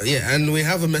 okay. Yeah, and we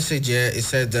have a message here. It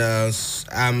said,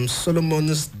 I'm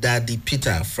Solomon's daddy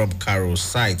Peter from Carol's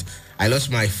side. I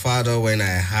lost my father when I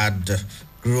had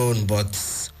grown,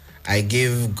 but I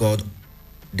gave God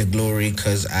the glory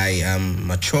because I am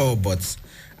mature, but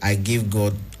I give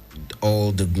God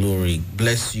all the glory.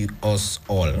 Bless you, us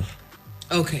all.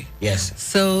 Okay. Yes.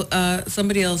 So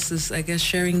somebody else is, I guess,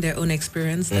 sharing their own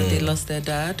experience that they lost their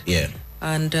dad. Yeah.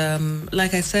 And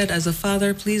like I said, as a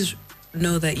father, please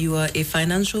know that you are a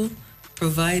financial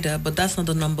provider, but that's not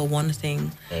the number one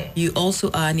thing. You also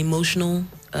are an emotional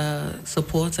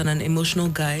support and an emotional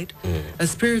guide, a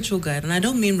spiritual guide. And I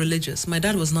don't mean religious. My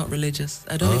dad was not religious.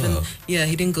 I don't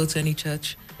he didn't go to any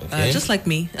church. Just like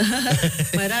me.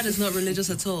 My dad is not religious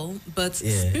at all, but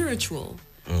spiritual.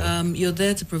 You're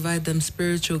there to provide them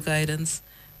spiritual guidance.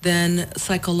 Then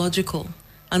psychological.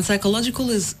 And psychological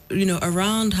is,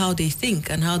 around how they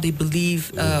think and how they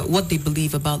believe, what they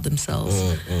believe about themselves.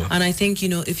 And I think,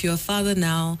 if you're a father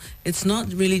now, it's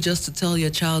not really just to tell your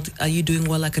child, are you doing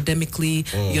well academically?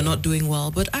 You're not doing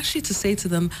well. But actually to say to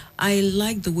them, I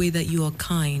like the way that you are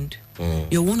kind.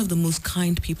 You're one of the most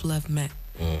kind people I've met.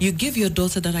 You give your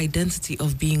daughter that identity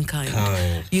of being kind.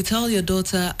 You tell your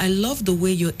daughter, I love the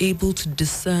way you're able to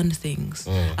discern things.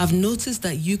 I've noticed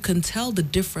that you can tell the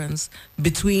difference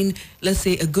between, let's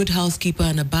say, a good housekeeper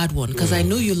and a bad one. Because I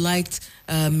know you liked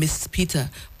Miss Peter,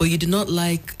 but you did not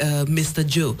like Mr.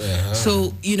 Joe.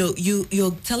 So,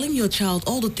 you're telling your child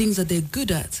all the things that they're good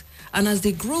at. And as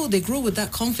they grow with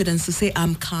that confidence to say,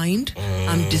 I'm kind,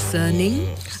 I'm discerning,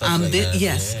 I'm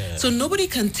yes. So nobody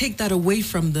can take that away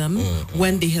from them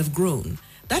when they have grown.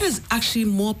 That is actually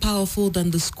more powerful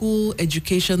than the school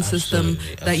education system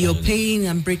that you're paying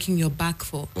and breaking your back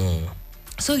for.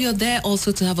 So you're there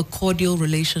also to have a cordial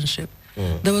relationship.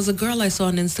 There was a girl I saw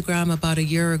on Instagram about a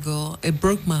year ago. It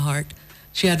broke my heart.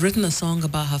 She had written a song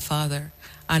about her father,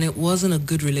 and it wasn't a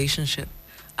good relationship.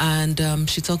 And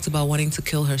she talked about wanting to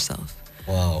kill herself.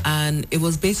 Wow. And it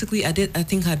was basically, I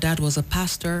think her dad was a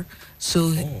pastor,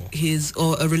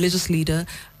 or a religious leader,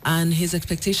 and his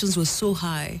expectations were so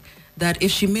high that if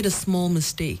she made a small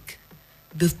mistake,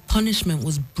 the punishment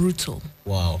was brutal.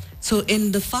 Wow. So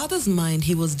in the father's mind,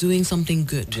 he was doing something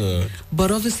good. But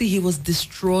obviously he was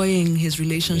destroying his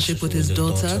relationship with his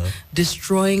daughter,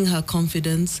 destroying her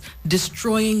confidence,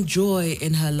 destroying joy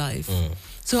in her life.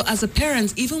 So as a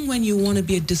parent, even when you want to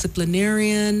be a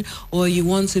disciplinarian or you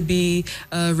want to be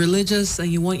religious and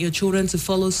you want your children to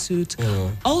follow suit,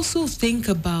 also think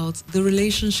about the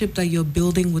relationship that you're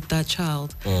building with that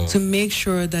child to make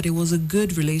sure that it was a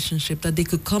good relationship, that they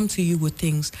could come to you with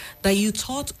things that you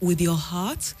taught with your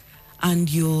heart and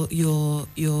your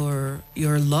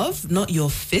love, not your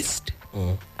fist.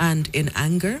 and in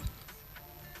anger.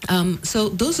 So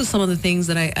those are some of the things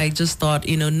that I just thought,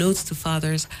 notes to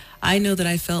fathers. I know that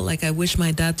I felt like I wish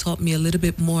my dad taught me a little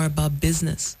bit more about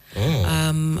business.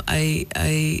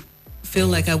 I feel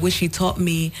like I wish he taught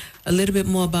me a little bit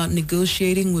more about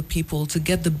negotiating with people to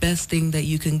get the best thing that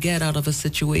you can get out of a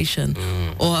situation,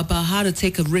 or about how to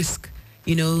take a risk.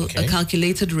 A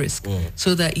calculated risk,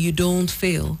 so that you don't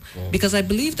fail. Because I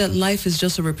believe that life is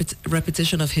just a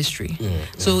repetition of history.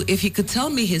 So if he could tell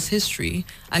me his history,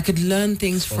 I could learn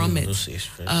things from it.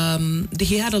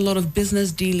 He had a lot of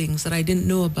business dealings that I didn't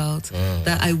know about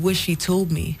that I wish he told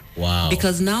me. Wow.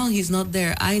 Because now he's not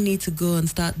there. I need to go and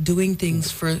start doing things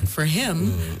for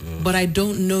him, but I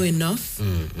don't know enough,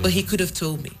 but he could have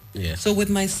told me. Yeah. So with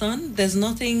my son, there's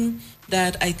nothing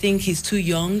that I think he's too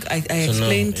young. I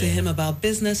explained to him about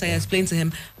business. I explained to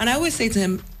him, and I always say to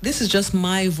him, this is just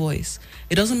my voice.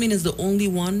 It doesn't mean it's the only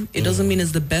one. It doesn't mean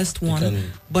it's the best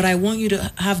one. But I want you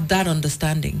to have that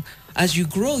understanding. As you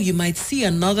grow, you might see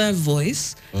another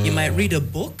voice. You might read a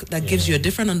book that gives you a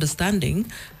different understanding.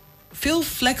 Feel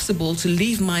flexible to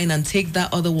leave mine and take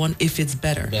that other one if it's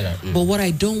better. But what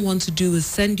I don't want to do is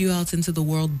send you out into the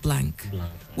world blank.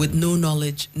 With no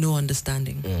knowledge, no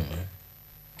understanding.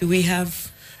 Do we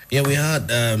have? Yeah, we had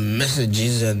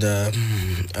messages, and all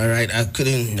right, I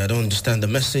don't understand the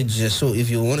message. So if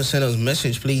you want to send us a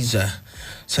message, please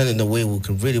send it the way we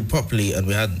can read it properly. And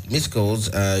we had missed calls.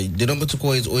 The number to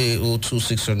call is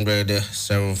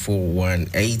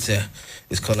 0802-600-7418.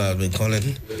 This caller has been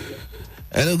calling.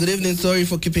 Hello, good evening. Sorry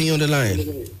for keeping you on the line.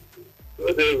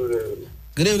 Good evening.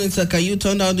 Good evening, sir. Can you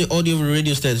turn down the audio of the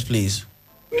radio stats, please?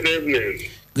 Good evening.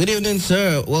 Good evening,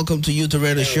 sir. Welcome to Youth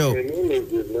Radio Show. My name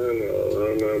is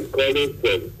Emmanuel, and I'm calling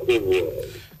from Kubo.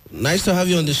 Nice to have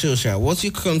you on the show, sir. What's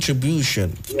your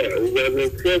contribution? Yeah, it's an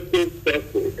interesting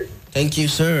topic. Thank you,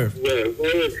 sir. Yeah,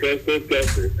 very interesting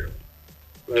topic.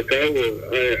 Like I'm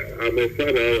a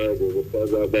father of a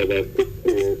father about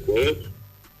 60 years old.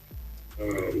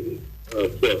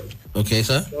 So. Okay,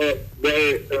 sir. I'm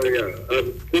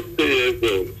 60 years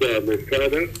old, so I'm a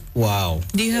father. Wow.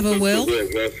 Do you have a will?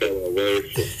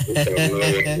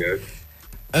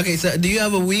 Okay, sir. Do you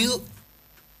have a will?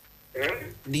 Huh?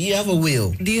 Do you have a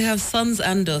will? Do you have sons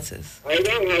and daughters? I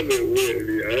don't have a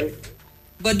will, yeah.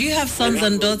 But do you have sons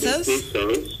and daughters? 2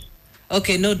 sons.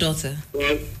 Okay, no daughter.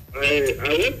 But I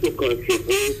want to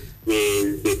contribute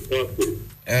to the topic.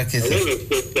 Okay, I sir. want to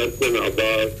say something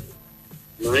about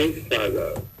my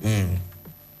father.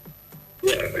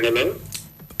 Yeah, hello?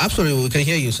 Absolutely, we can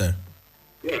hear you, sir.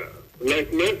 Yeah,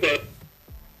 like my father.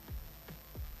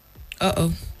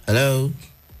 Uh-oh. Hello?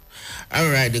 All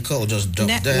right, the call just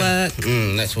dropped there.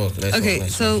 Network. Okay,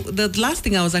 so the last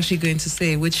thing I was actually going to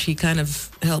say, which he kind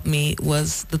of helped me,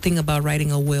 was the thing about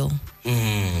writing a will.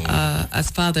 As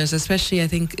fathers, especially, I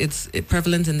think it's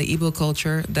prevalent in the Igbo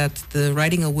culture that the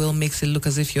writing a will makes it look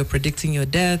as if you're predicting your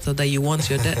death or that you want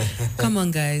your death. Come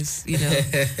on, guys,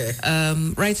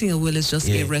 writing a will is just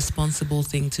a responsible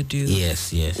thing to do.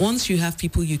 Yes. Once you have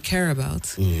people you care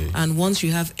about, and once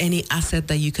you have any asset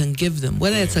that you can give them,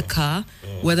 whether it's a car,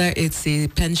 whether it's a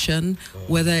pension,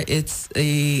 whether it's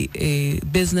a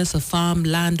business, a farm,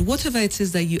 land, whatever it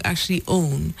is that you actually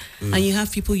own, and you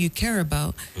have people you care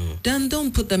about, then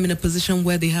don't put them in a position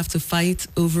where they have to fight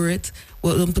over it.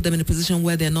 Well, don't put them in a position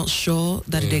where they're not sure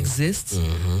that it exists.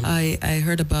 I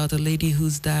heard about a lady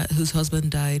whose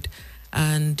husband died,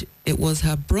 and it was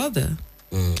her brother,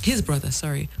 his brother,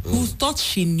 who thought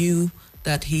she knew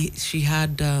that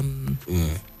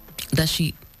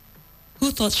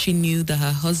who thought she knew that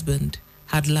her husband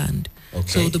had land. Okay.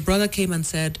 So the brother came and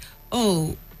said,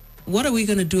 "Oh, what are we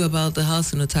going to do about the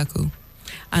house in Otako?"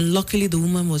 And luckily the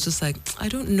woman was just like, I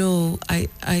don't know. I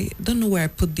don't know where I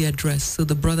put the address. So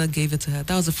the brother gave it to her.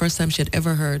 That was the first time she had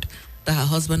ever heard that her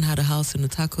husband had a house in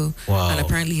Otako. Wow. And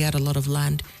apparently he had a lot of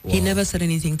land. Wow. He never said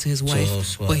anything to his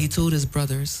wife, but he told his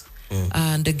brothers.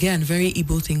 And again, very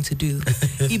Igbo thing to do.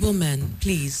 Igbo men,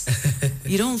 please,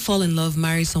 you don't fall in love,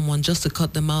 marry someone just to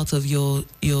cut them out of your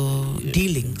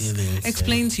dealings.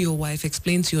 Explain to your wife,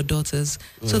 explain to your daughters,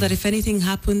 so that if anything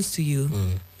happens to you,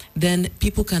 then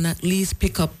people can at least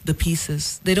pick up the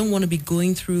pieces. They don't want to be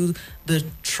going through the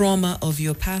trauma of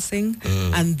your passing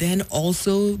and then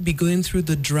also be going through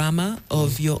the drama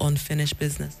of your unfinished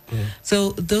business.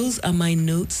 So those are my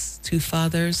notes to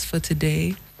fathers for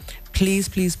today. Please,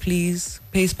 please, please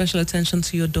pay special attention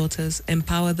to your daughters.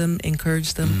 Empower them,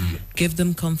 encourage them, give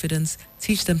them confidence,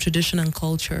 teach them tradition and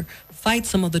culture. Fight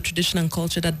some of the tradition and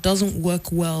culture that doesn't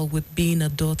work well with being a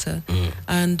daughter.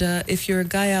 And if you're a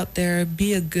guy out there,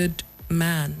 be a good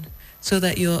man so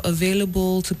that you're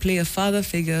available to play a father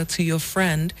figure to your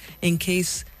friend in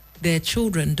case their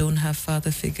children don't have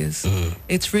father figures.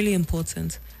 It's really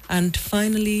important. And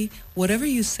finally, whatever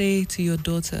you say to your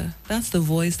daughter, that's the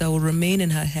voice that will remain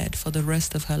in her head for the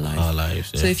rest of her life. Our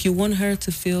lives, So if you want her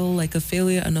to feel like a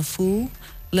failure and a fool,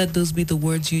 let those be the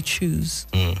words you choose.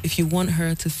 If you want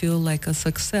her to feel like a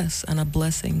success and a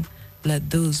blessing, let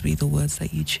those be the words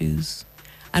that you choose.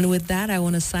 And with that, I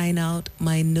want to sign out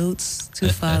my notes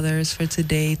to fathers for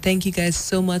today. Thank you guys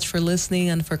so much for listening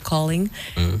and for calling.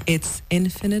 It's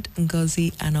Infinite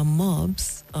Ngozi and a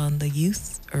Mobs on the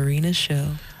Youth Arena Show.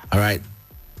 All right.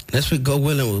 Next week, God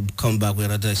willing, we'll come back with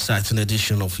another exciting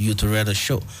edition of Youth Arena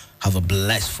Show. Have a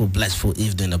blissful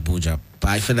evening, Abuja.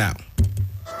 Bye for now.